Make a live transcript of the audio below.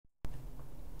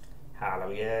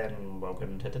Hello again,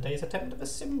 welcome to today's attempt of a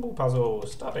Symble puzzle,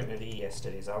 starting with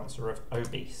yesterday's answer of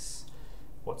obese.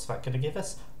 What's that going to give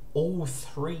us? All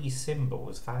three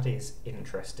symbols. That is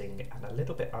interesting and a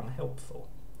little bit unhelpful.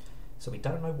 So we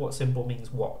don't know what symbol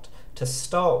means what. To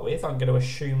start with, I'm going to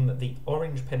assume that the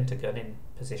orange pentagon in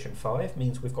position 5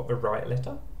 means we've got the right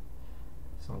letter.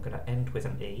 So I'm going to end with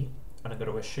an E, and I'm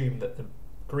going to assume that the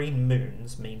green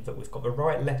moons mean that we've got the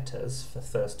right letters for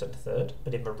first and third,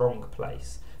 but in the wrong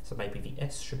place. So maybe the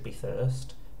S should be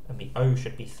first, and the O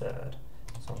should be third.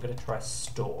 So I'm going to try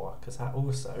store, because that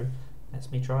also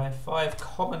lets me try 5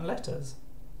 common letters.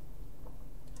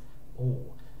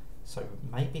 Oh, so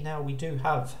maybe now we do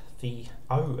have the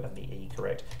O and the E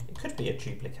correct. It could be a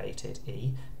duplicated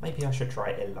E. Maybe I should try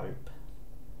elope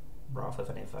rather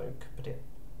than evoke, but it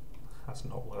has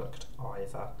not worked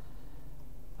either.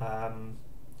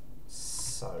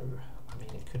 So, I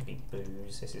mean, it could be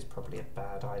booze. This is probably a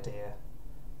bad idea.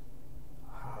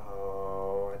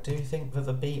 Oh, I do think that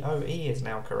the B-O-E is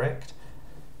now correct.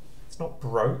 It's not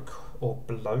broke or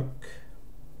bloke.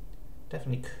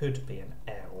 Definitely could be an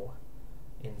L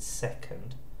in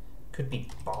second. Could be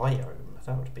biome.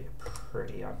 That would be a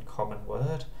pretty uncommon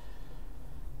word.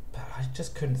 But I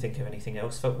just couldn't think of anything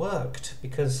else that worked,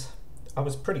 because I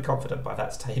was pretty confident by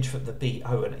that stage that the B,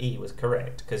 O and E was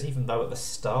correct, because even though at the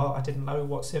start I didn't know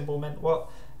what symbol meant what,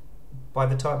 by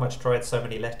the time I'd tried so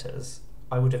many letters,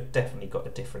 I would have definitely got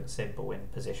a different symbol in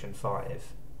position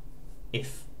 5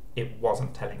 if it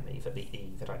wasn't telling me that the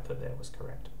E that I put there was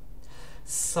correct.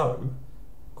 So,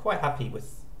 quite happy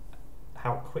with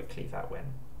how quickly that went,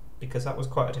 because that was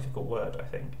quite a difficult word, I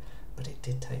think, but it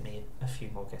did take me a few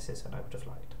more guesses than I would have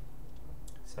liked.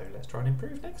 So let's try and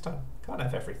improve next time. Can't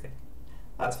have everything.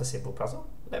 That's the Symble puzzle.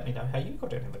 Let me know how you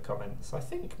got it in the comments. I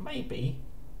think maybe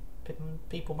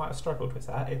people might have struggled with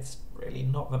that. It's really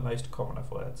not the most common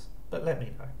of words, but let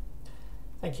me know.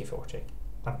 Thank you for watching,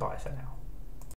 and bye for now.